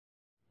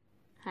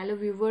Hello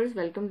viewers,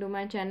 welcome to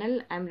my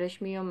channel. I am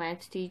Rashmi, your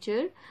maths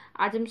teacher.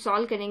 आज हम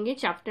solve करेंगे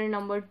chapter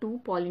number 2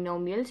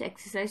 polynomials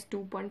exercise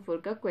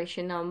 2.4 का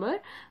question number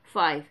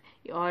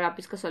 5 और आप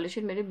इसका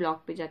सॉल्यूशन मेरे ब्लॉग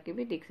पे जाके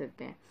भी देख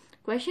सकते हैं।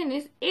 Question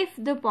is if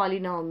the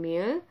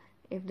polynomial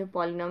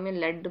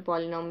let the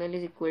polynomial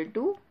is equal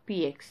to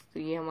px। तो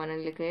ये हमारा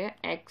लिखा है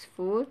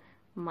x4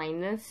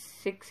 minus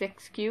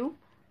 6x³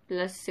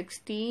 plus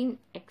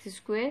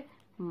 16x²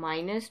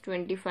 minus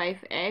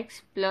 25x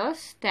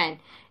plus 10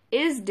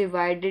 is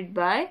divided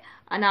by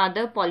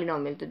another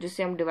polynomial. तो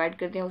जिससे हम डिवाइड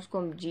करते हैं उसको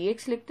हम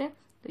gx लिखते हैं।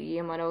 तो ये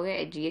हमारा हो गया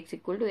gx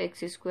equal to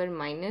x²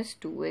 minus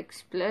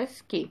 2x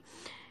plus k।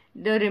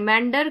 The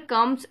remainder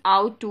comes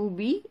out to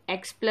be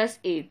x plus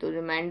a। तो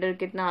रिमाइंडर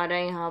कितना आ रहा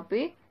है यहाँ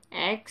पे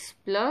x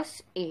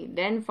plus a।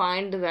 Then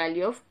find the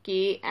value of k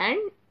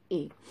and a।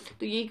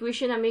 तो ये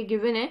इक्वेशन हमें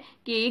गिवन है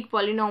कि एक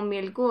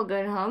पॉलिनोमियल को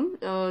अगर हम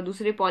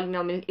दूसरे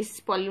पॉलिनोमियल इस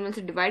पॉलिनोमियल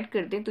से डिवाइड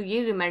करते हैं तो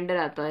ये रिमाइंडर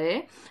आता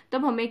है,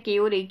 तब हमें k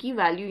और a की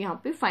वैल्यू यहाँ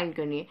पे फाइंड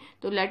करनी है।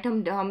 तो लेट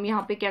हम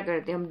यहाँ पे क्या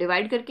करते हैं, हम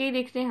डिवाइड करके ही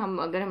देखते हैं।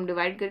 अगर हम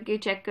डिवाइड करके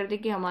चेक करते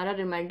हैं कि हमारा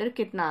रिमाइंडर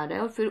कितना आ रहा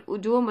है और फिर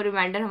जो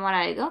रिमाइंडर हमारा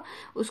आएगा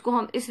उसको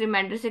हम इस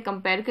रिमाइंडर से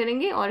कंपेयर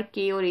करेंगे और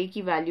k और a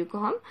की वैल्यू को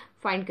हम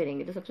फाइंड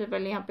करेंगे। तो सबसे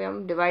पहले यहाँ पे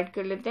हम डिवाइड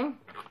कर लेते हैं।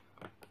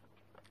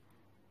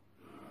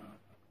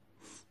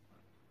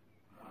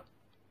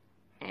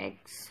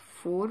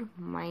 x4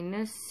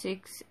 minus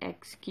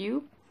 6x³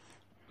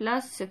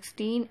 plus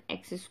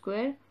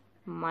 16x²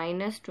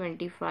 minus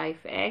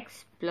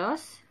 25x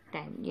plus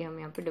 10। ये हम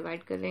यहाँ पे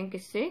डिवाइड कर रहे हैं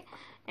किससे,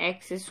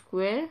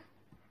 x²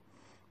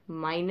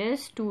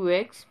 minus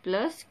 2x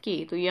plus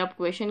k। तो ये आप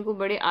क्वेश्चन को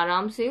बड़े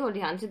आराम से और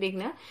ध्यान से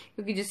देखना,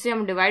 क्योंकि जिससे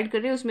हम डिवाइड कर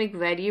रहे हैं उसमें एक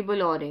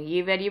वेरिएबल और है।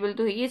 ये वेरिएबल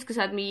तो है ही, इसके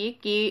साथ में ये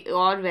k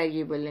और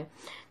वेरिएबल है।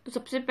 तो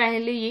सबसे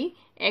पहले ये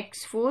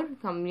x4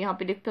 हम यहाँ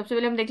पे सबसे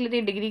पहले हम देख लेते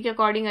हैं डिग्री के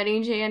अकॉर्डिंग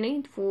अरेंज है या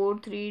नहीं। 4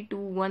 3 2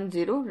 1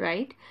 0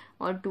 राइट,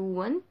 और 2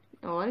 1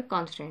 और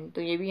कांस्टेंट।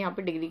 तो ये भी यहाँ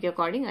पे डिग्री के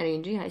अकॉर्डिंग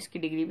अरेंज है, इसकी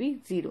डिग्री भी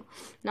 0।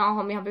 नाउ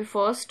हम यहाँ पे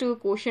फर्स्ट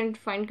क्वोशंट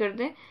फाइंड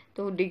करते हैं।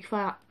 तो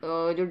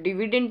जो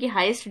डिविडेंड की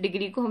हाईएस्ट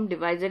डिग्री को हम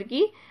डिवाइजर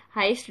की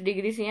हाईएस्ट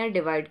डिग्री से यहाँ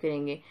डिवाइड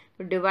करेंगे।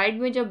 तो डिवाइड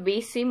में जब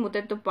बेस सेम होता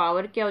है तो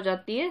पावर क्या हो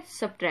जाती है,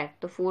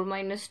 सब्ट्रैक्ट। तो 4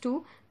 माइनस 2,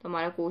 तो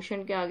हमारा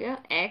क्वोशंट क्या आ गया,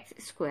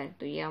 x²।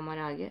 तो ये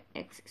हमारा आ गया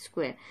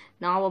x²।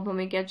 नाउ अब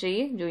हमें क्या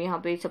चाहिए, जो यहाँ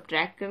पे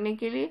सब्ट्रैक्ट करने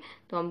के लिए,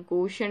 तो हम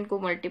क्वोशंट को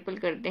मल्टीपल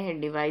करते हैं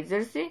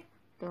डिवाइजर से।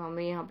 तो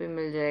हमें यहाँ पे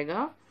मिल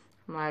जाएगा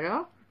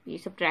हमारा ये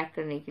सब्ट्रैक्ट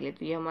करने के लिए।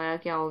 तो ये हमारा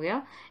क्या हो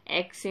गया,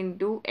 x²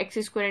 इंटू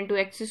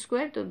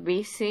x²। तो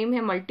बेस सेम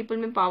है, मल्टीपल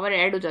में पावर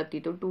ऐड हो जाती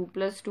है। तो 2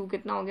 प्लस 2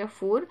 कितना हो गया,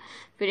 4।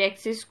 फिर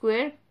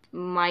x²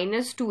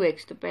 माइनस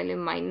 2x, तो पहले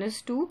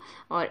माइनस 2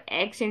 और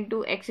x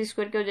इंटू x²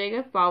 क्या हो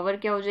जाएगा, पावर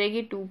क्या हो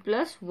जाएगी 2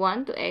 प्लस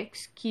 1, तो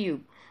x³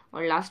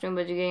 और लास्ट में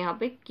बच गया यहाँ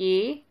पे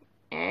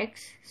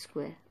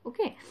kx²।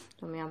 ओके,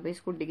 तो हम यहाँ पे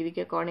इसको डिग्री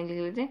के अकॉर्डिंग लिख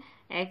लेते हैं।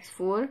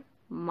 x4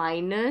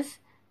 minus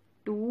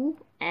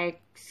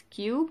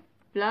 2x³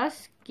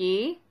 plus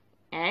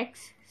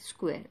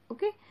kx²।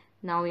 Okay,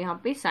 now यहाँ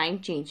पे sign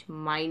change,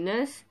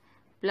 minus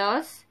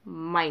plus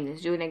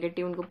minus, जो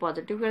नेगेटिव उनको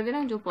पॉजिटिव कर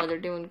देना, जो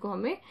पॉजिटिव उनको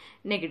हमें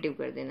नेगेटिव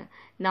कर देना।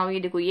 नाउ ये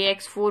देखो, ये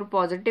x4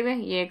 पॉजिटिव है,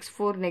 ये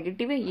x4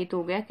 नेगेटिव है, ये तो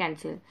हो गया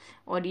कैंसिल।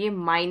 और ये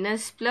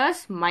माइनस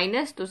प्लस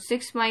माइनस, तो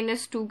 6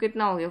 माइनस 2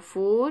 कितना हो गया,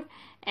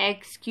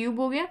 4x³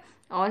 हो गया।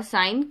 और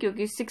साइन,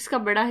 क्योंकि 6 का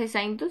बड़ा है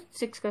साइन, तो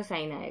 6 का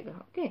साइन आएगा।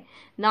 ओके,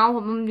 नाउ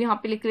हम यहाँ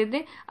पे लिख लेते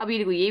हैं। अब ये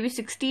देखो, ये भी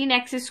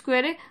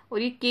 16x² है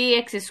और ये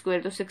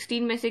kx²। तो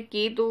 16 में से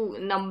k तो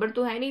नंबर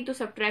तो है नहीं, तो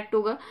सब्ट्रैक्ट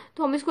होगा,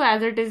 तो हम इसको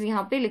एज इट इज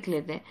यहाँ पे लिख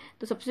लेते हैं।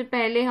 तो सबसे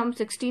पहले हम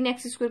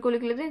 16x² को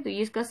लिख लेते हैं। तो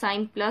ये इसका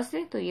साइन प्लस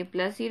है, तो ये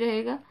प्लस ही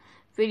रहेगा।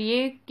 फिर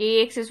ये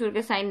kx²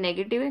 का साइन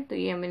नेगेटिव है, तो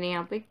ये हमने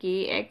यहाँ पे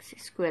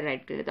kx²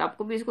 राइट कर लिया। तो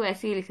आपको भी इसको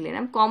ऐसे ही लिख लेना।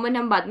 हम कॉमन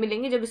हम बाद में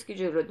लेंगे जब इसकी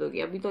जरूरत होगी,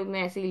 अभी तो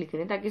मैं ऐसे ही लिख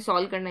रही हूँ ताकि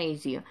सॉल्व करना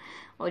ईजी हो।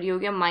 और ये हो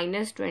गया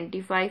माइनस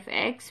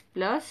 25x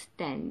प्लस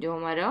 10, जो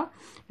हमारा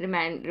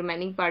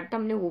रिमेनिंग पार्ट था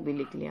हमने वो भी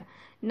लिख लिया।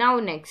 नाउ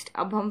नेक्स्ट,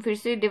 अब हम फिर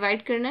से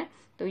डिवाइड करना है।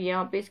 तो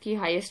यहाँ पे इसकी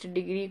हाईएस्ट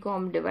डिग्री को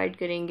हम डिवाइड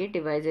करेंगे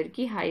डिवाइजर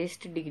की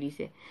हाईएस्ट डिग्री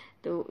से,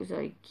 तो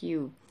सॉरी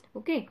क्यूब।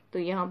 ओके, तो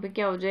यहाँ पे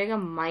क्या हो जाएगा,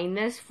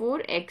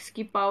 -4 x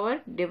की पावर,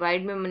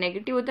 डिवाइड में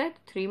नेगेटिव होता है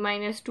तो 3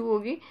 माइनस 2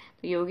 होगी,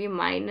 तो ये होगी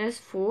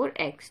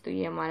 -4x। तो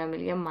ये हमारा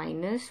मिल गया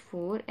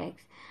 -4x।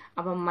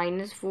 अब हम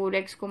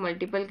 -4x को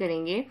मल्टीपल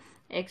करेंगे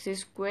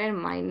x²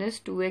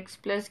 माइनस 2x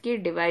प्लस के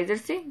डिवाइजर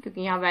से,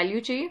 क्योंकि यहाँ वैल्यू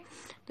चाहिए।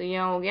 तो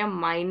यहाँ हो गया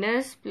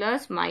minus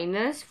plus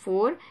minus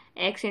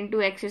 4x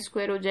into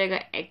x² हो जाएगा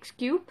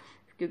x³,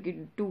 क्योंकि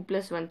 2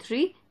 प्लस 1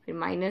 3, फिर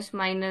minus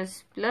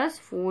minus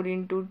plus 4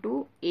 into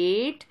 2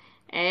 8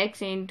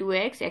 x into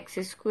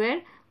x²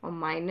 और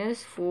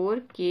माइनस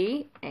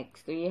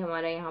 4kx। तो ये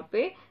हमारा यहाँ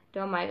पे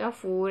तो हम आएगा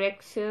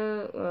 4x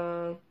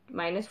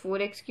minus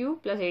 4x³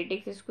 plus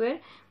 8x²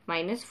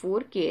 minus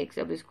 4kx।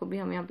 अब इसको भी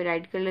हम यहाँ पे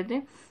राइट कर लेते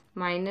हैं,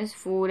 माइनस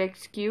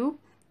 4x³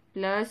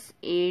 प्लस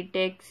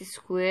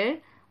 8x²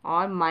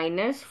 और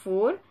माइनस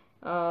 4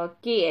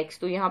 के एक्स,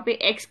 तो यहाँ पे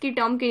एक्स की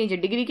टर्म के नीचे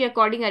डिग्री के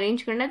अकॉर्डिंग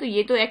अरेंज करना है, तो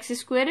ये तो एक्स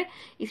स्क्वायर है,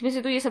 इसमें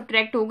से तो ये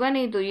सब्ट्रैक्ट होगा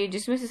नहीं, तो ये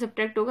जिसमें से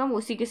सब्ट्रैक्ट होगा हम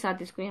उसी के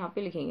साथ इसको यहाँ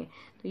पे लिखेंगे,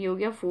 तो ये हो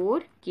गया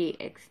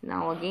 4kx।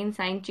 Now again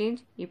sine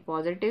change, ये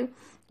पॉजिटिव,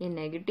 ये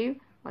नेगेटिव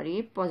और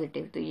ये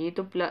पॉजिटिव, तो ये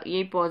तो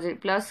ये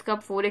प्लस का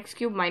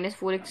 4x³ माइनस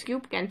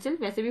 4x³ कैंसिल,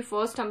 वैसे भी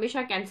फर्स्ट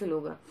हमेशा कैंसिल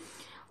होगा।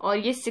 और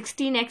ये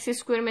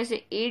 16x² में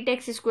से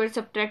 8x²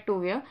 सब्ट्रैक्ट हो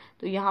गया,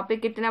 तो यहाँ पे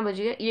कितना बच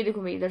गया, ये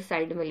देखो मैं इधर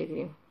साइड में लिख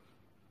रही हूँ,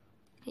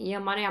 ये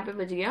हमारे यहाँ पे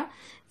बच गया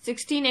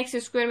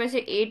 16x² में से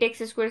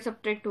 8x²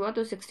 सब्ट्रैक्ट हुआ,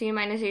 तो 16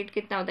 माइनस 8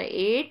 कितना होता है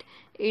 8,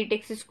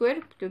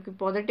 8x², क्योंकि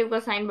पॉजिटिव का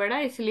साइन बढ़ा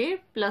इसलिए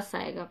प्लस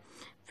आएगा।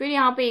 फिर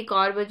यहाँ पे एक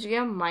और बच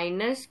गया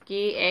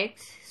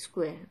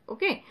 -kx²।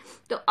 ओके,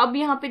 तो अब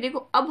यहाँ पे देखो,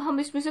 अब हम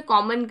इसमें से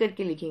कॉमन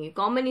करके लिखेंगे,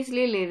 कॉमन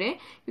इसलिए ले रहे हैं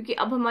क्योंकि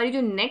अब हमारी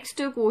जो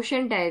नेक्स्ट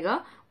क्वोशंट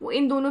आएगा वो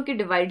इन दोनों के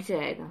डिवाइड से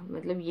आएगा,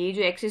 मतलब ये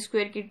जो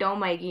x² की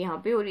टर्म आएगी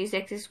यहाँ पे और इस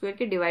x²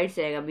 के डिवाइड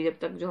से आएगा, अभी जब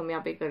तक जो हम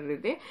यहाँ पे कर रहे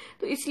थे,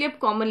 तो इसलिए अब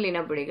कॉमन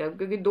लेना पड़ेगा,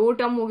 क्योंकि दो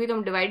टर्म होगी तो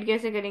हम डिवाइड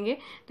कैसे करेंगे,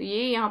 तो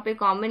ये यहाँ पे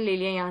कॉमन ले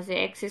लिया यहाँ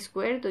से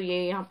x², तो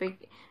ये यहाँ पे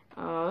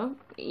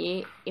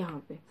ये यहाँ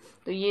पे,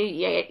 तो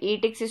ये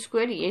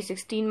 8x², ये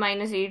 16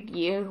 माइनस 8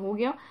 ये हो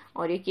गया,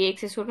 और ये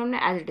kx² हमने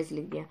एज इट इज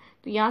लिख दिया,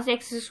 तो यहाँ से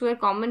x²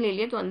 कॉमन ले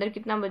लिया, तो अंदर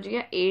कितना बच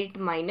गया 8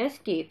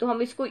 माइनस k, तो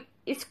हम इसको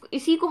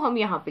इसी को हम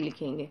यहाँ पे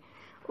लिखेंगे।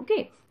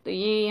 ओके, तो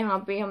ये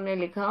यहाँ पे हमने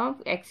लिखा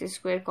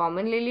x²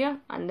 कॉमन ले लिया,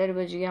 अंदर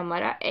बच गया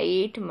हमारा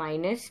 8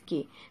 माइनस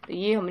k, तो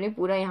ये हमने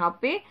पूरा यहाँ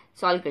पे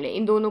सॉल्व कर लिया,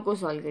 इन दोनों को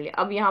सॉल्व कर लिया।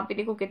 अब यहाँ पे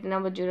देखो कितना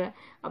बच रहा है,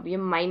 अब ये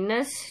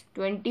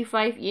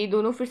 -25, ये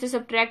दोनों फिर से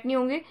सब्ट्रैक्ट नहीं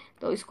होंगे,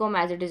 तो इसको हम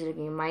एज इट इज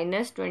रखेंगे,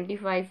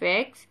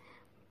 -25x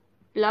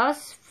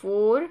plus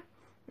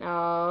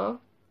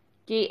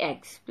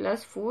 4kx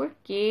plus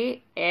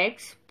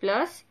 4kx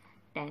plus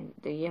 10,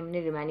 तो ये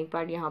हमने रिमेनिंग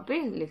पार्ट यहाँ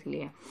पे लिख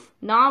लिया।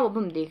 नाउ अब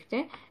हम देखते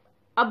हैं,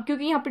 अब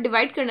क्योंकि यहाँ पे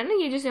डिवाइड करना है ना,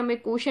 ये जैसे हमें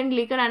क्वोशंट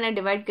लेकर आना है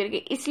डिवाइड करके,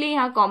 इसलिए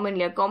यहाँ कॉमन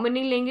लिया, कॉमन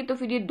नहीं लेंगे तो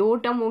फिर ये दो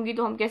टर्म होगी,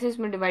 तो हम कैसे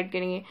इसमें डिवाइड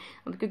करेंगे,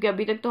 अब क्योंकि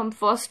अभी तक तो हम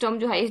फर्स्ट टर्म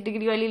जो हाईएस्ट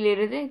डिग्री वाली ले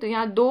रहे थे, तो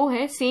यहाँ दो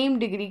है सेम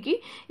डिग्री की,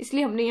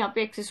 इसलिए हमने यहाँ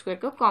पे x²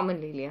 का कॉमन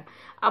ले लिया।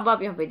 अब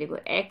आप यहाँ पे देखो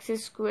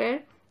x²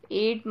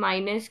 8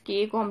 माइनस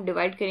k को हम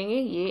डिवाइड करेंगे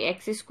ये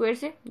x²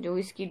 से, जो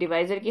इसकी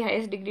डिवाइजर की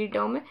हाईएस्ट डिग्री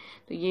टर्म है,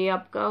 तो ये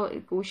आपका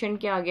क्वोशंट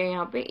क्या आ गया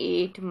यहाँ पे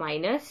 8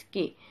 माइनस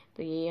k,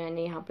 तो ये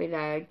यानी यहाँ पे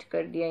राइट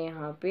कर दिया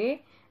यहाँ पे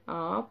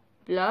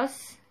प्लस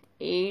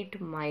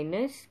 8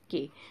 माइनस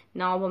के।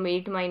 नाउ अब हम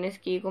 8 माइनस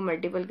के को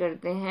मल्टीपल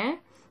करते हैं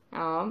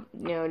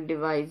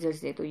डिवाइजर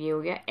से, तो ये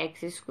हो गया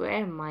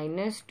x²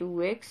 माइनस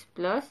 2x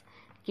प्लस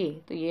के,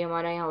 तो ये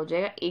हमारा यहाँ हो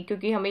जाएगा एक,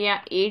 क्योंकि हमें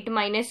यहाँ 8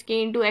 माइनस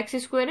के इंटू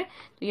x² है,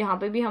 तो यहाँ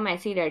पे भी हम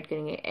ऐसे ही राइट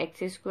करेंगे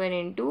x²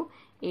 इंटू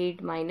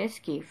 8 माइनस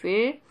के।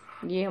 फिर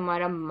ये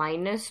हमारा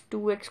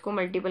 -2x को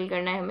मल्टीपल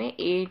करना है हमें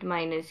 8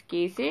 माइनस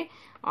के से,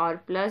 और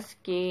प्लस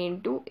k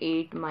इंटू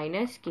 8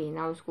 माइनस के।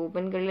 ना उसको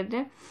ओपन कर लेते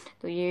हैं,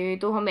 तो ये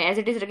तो हम एज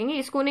इट इज रखेंगे,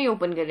 इसको नहीं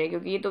ओपन कर रहे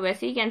क्योंकि ये तो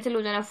वैसे ही कैंसिल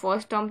हो जाना,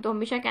 फर्स्ट टर्म तो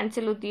हमेशा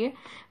कैंसिल होती है।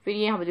 फिर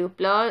यहाँ पे देखो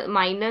plus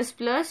minus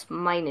plus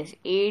minus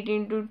 8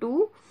 into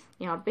 2,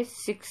 यहाँ पे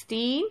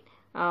 16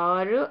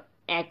 और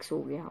x हो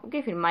गया।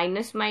 ओके, फिर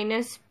माइनस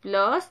माइनस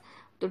प्लस,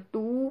 तो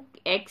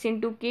 2x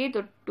इंटू के,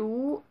 तो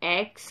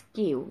 2x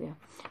के हो गया।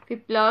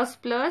 फिर प्लस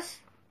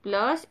प्लस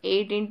प्लस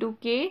 8 इंटू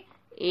के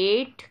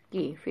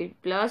 8k, फिर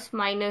plus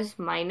minus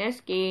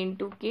minus k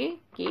into के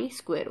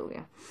स्क्वायर हो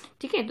गया।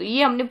 ठीक है, तो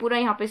ये हमने पूरा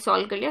यहाँ पे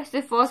सॉल्व कर लिया,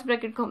 सिर्फ फर्स्ट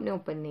ब्रैकेट को हमने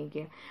ओपन नहीं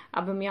किया।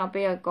 अब हम यहाँ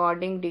पे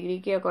अकॉर्डिंग डिग्री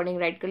के अकॉर्डिंग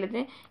राइट कर लेते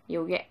हैं, ये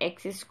हो गया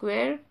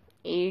x²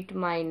 8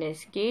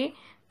 माइनस k,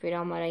 फिर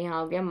हमारा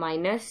यहाँ हो गया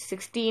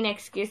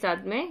 -16x के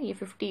साथ में ये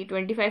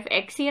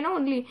 25x ही है ना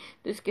ओनली,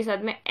 तो इसके साथ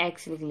में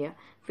x लिख लिया।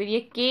 फिर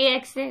ये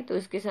kx है, तो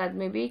इसके साथ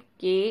में भी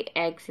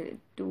kx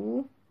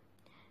 2,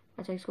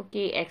 अच्छा इसको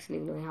kx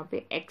लिख लो, यहाँ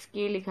पे xk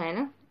लिखा है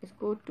ना,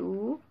 इसको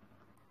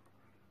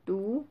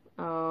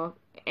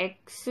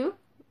 2x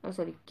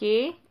सॉरी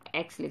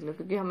kx लिख लो,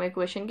 क्योंकि हमें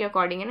क्वेश्चन के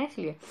अकॉर्डिंग है ना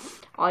इसलिए।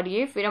 और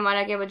ये फिर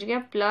हमारा क्या बच गया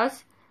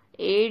plus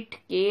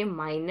 8k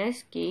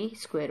minus k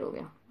square हो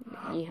गया।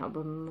 ये अब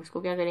हम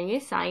उसको क्या करेंगे,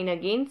 साइन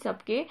अगेन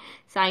सबके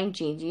साइन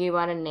चेंज, ये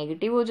हमारा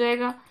नेगेटिव हो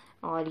जाएगा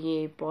और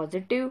ये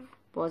पॉजिटिव,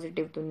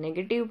 पॉजिटिव तो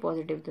नेगेटिव,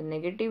 पॉजिटिव तो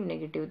नेगेटिव,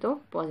 नेगेटिव तो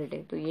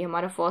पॉजिटिव। तो ये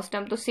हमारा फर्स्ट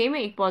टर्म तो सेम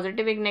है, एक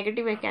पॉजिटिव एक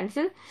नेगेटिव है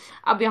कैंसिल।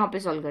 अब यहाँ पे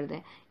सॉल्व करते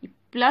हैं,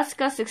 प्लस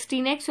का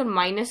 16x और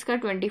माइनस का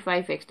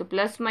 25x, तो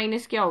प्लस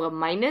माइनस क्या होगा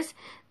माइनस,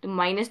 तो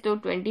माइनस तो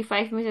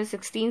 25 में से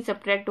 16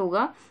 सब्ट्रैक्ट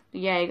होगा, तो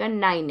ये आएगा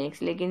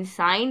 9x, लेकिन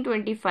साइन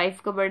 25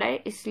 का बड़ा है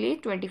इसलिए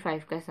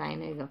 25 का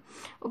साइन आएगा।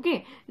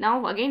 Okay,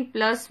 now again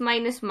plus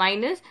minus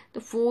minus,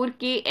 तो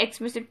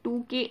 4kx में से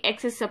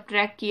 2kx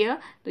सब्ट्रैक्ट किया,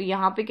 तो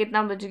यहाँ पे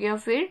कितना बच गया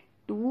फिर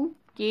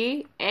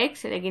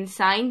 2kx, लेकिन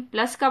साइन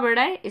प्लस का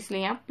बड़ा है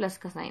इसलिए यहाँ प्लस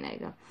का साइन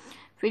आएगा।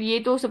 फिर ये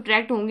तो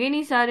सब्ट्रैक्ट होंगे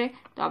नहीं सारे,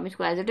 तो आप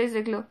इसको एज इट इज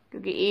लिख लो,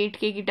 क्योंकि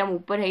 8k की टर्म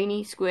ऊपर है ही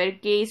नहीं, स्क्वायर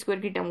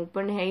की टर्म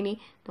ऊपर है ही नहीं,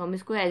 तो हम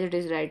इसको एज इट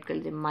इज राइट कर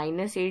लेते,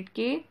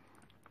 -8k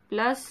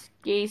प्लस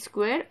k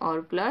स्क्वायर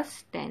और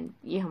प्लस 10।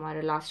 ये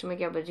हमारा लास्ट में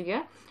क्या बच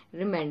गया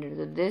रिमाइंडर,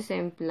 तो this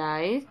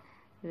implies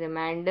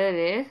reminder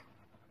is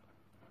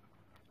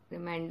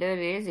reminder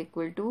is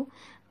equal to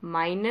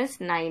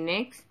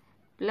 -9x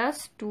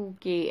plus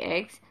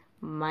 2kx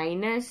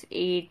minus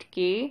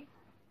 8k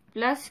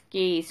plus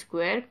k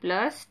square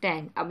plus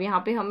 10। अब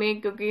यहाँ पे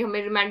हमें, क्योंकि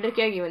हमें रिमाइंडर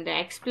क्या गिवन था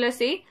x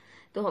प्लस a,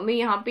 तो हमें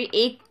यहाँ पे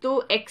एक तो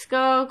x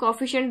का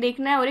कॉफिशिएंट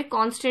देखना है और एक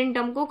कांस्टेंट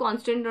टर्म को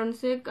कांस्टेंट टर्म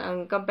से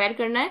कंपेयर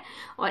करना है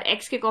और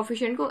x के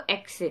कॉफिशिएंट को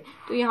x से।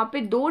 तो यहाँ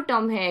पे दो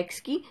टर्म है x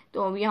की,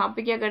 तो हम यहाँ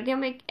पे क्या करते हैं,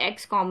 हम एक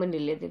x कॉमन ले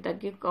लेते हैं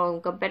ताकि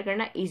कंपेयर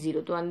करना इजी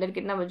हो। तो अंदर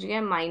कितना बच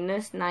गया,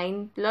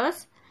 -9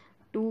 प्लस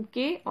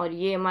 2k, और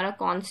ये हमारा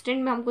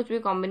कांस्टेंट में हम कुछ भी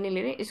कॉमन नहीं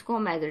ले रहे, इसको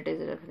हम एज इट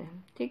इज रख रहे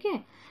हैं, ठीक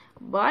है।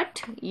 बट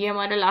ये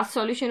हमारा लास्ट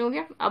सॉल्यूशन हो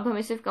गया। अब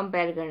हमें सिर्फ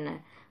कंपेयर करना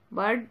है।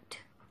 But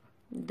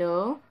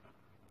the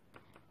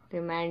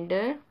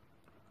remainder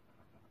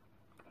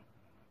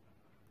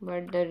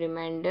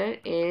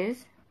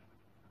is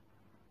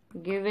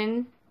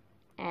given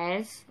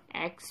as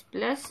x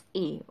plus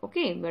a,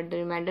 okay, but the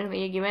remainder में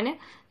ये given है।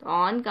 तो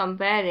on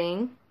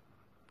comparing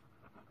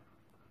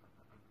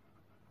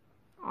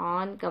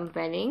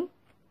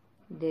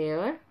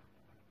their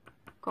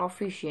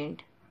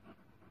coefficient,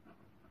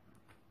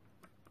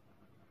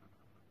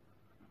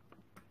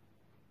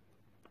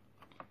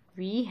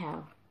 we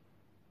have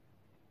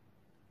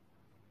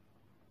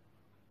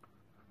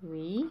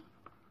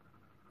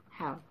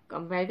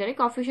compare करें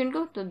कॉफिशिएंट को,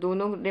 तो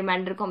दोनों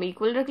रिमाइंडर को हम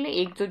इक्वल रख लें,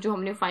 एक तो जो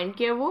हमने फाइंड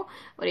किया वो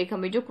और एक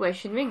हमें जो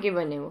क्वेश्चन में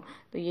गिवन है वो।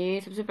 तो ये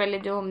सबसे पहले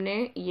जो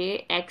हमने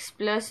ये x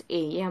प्लस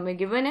a ये हमें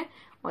गिवन है,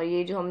 और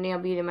ये जो हमने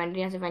अभी रिमाइंडर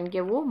यहाँ से फाइंड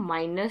किया वो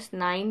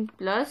 -9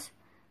 प्लस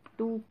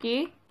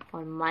 2k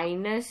और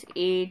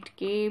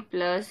 -8k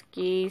plus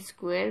k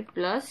square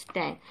plus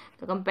 10।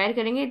 तो कंपेयर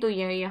करेंगे तो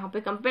यहाँ पे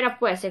कंपेयर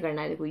आपको ऐसे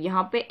करना है। देखो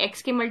यहाँ पे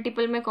x के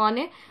मल्टीपल में कौन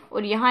है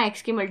और यहाँ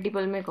x के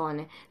मल्टीपल में कौन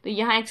है। तो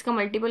यहाँ x का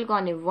मल्टीपल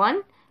कौन है,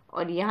 1,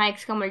 और यहाँ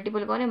x का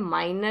मल्टीपल कौन है,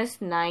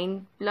 -9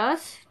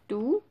 प्लस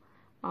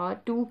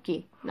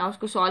 2k। ना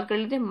उसको सॉल्व कर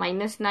लेते हैं।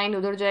 -9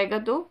 उधर जाएगा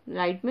तो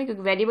राइट में,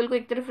 क्योंकि वेरिएबल को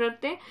एक तरफ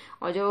रखते हैं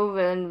और जो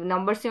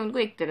नंबर्स हैं उनको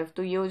एक तरफ।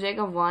 तो ये हो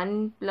जाएगा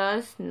 1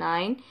 प्लस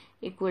 9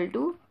 इक्वल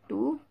टू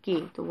 2k।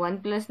 तो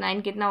 1 प्लस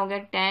 9 कितना हो गया,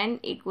 10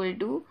 इक्वल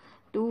टू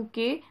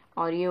 2k,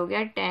 और ये हो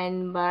गया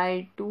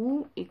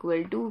 10/2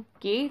 इक्वल टू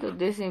k। तो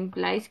दिस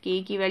इम्प्लाइज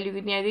k की वैल्यू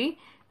कितनी आ गई,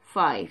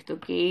 5। तो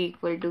k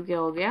इक्वल टू क्या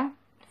हो गया,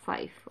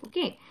 5।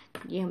 ओके,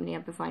 ये हमने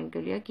यहाँ पे फाइंड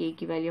कर लिया, k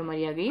की वैल्यू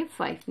हमारी आ गई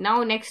 5।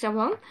 नाउ नेक्स्ट अब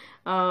हम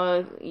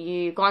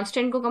ये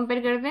कांस्टेंट को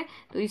कंपेयर करते हैं।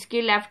 तो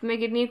इसके लेफ्ट में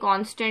कितनी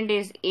कांस्टेंट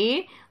इज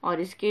a,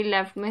 और इसके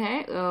लेफ्ट में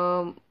है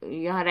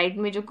यहाँ राइट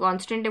में जो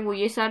कांस्टेंट है वो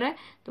ये सारा है।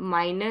 तो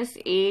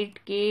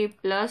 -8k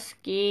plus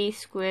k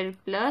square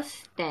plus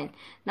 10।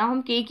 ना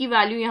हम k की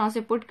वैल्यू यहाँ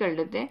से पुट कर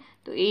लेते हैं।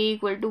 तो a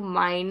equal to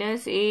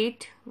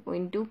 -8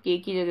 into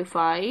k की जगह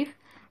 5,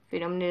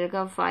 फिर हमने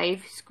रखा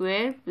 5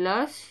 स्क्वायर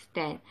प्लस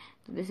 10।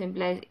 तो दिस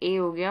इम्प्लाइज a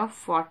हो गया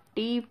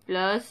 40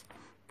 प्लस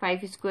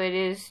 5 स्क्वायर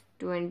इज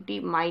 20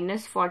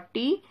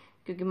 -40,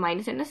 क्योंकि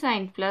माइनस है ना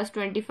साइन, प्लस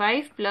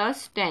 25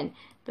 प्लस 10।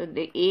 तो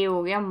a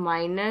हो गया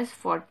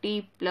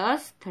 -40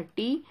 प्लस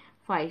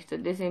 35। तो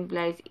दिस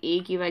इम्प्लाइज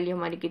a की वैल्यू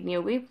हमारी कितनी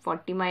हो गई,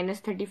 40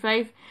 माइनस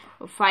 35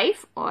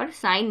 5, और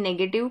साइन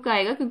नेगेटिव का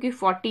आएगा क्योंकि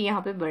 40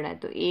 यहाँ पे बड़ा है।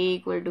 तो a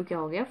इक्वल टू क्या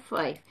हो गया,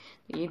 5।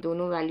 तो ये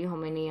दोनों वैल्यू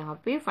हमने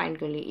यहाँ पे फाइंड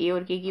कर ली। a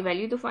और k की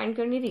वैल्यू तो फाइंड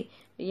करनी थी,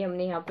 तो ये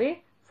हमने यहाँ पे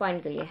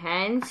फाइंड कर लिया।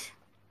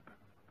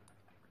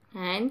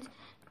 Hence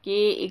k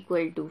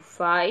equal to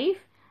 5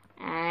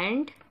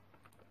 and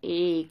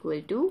a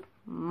equal to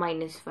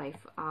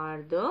 -5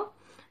 are the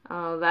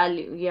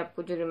value. ये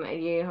आपको जो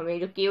ये हमें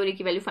जो k और a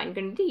की वैल्यू फाइंड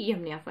करनी थी ये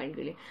हमने यहाँ फाइंड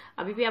कर लिया।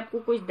 अभी भी आपको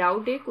कुछ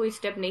डाउट है, कोई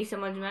स्टेप नहीं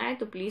समझ में आया,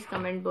 तो प्लीज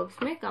कमेंट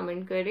बॉक्स में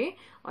कमेंट करें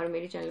और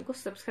मेरे चैनल को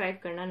सब्सक्राइब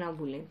करना ना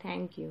भूलें।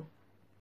 Thank you.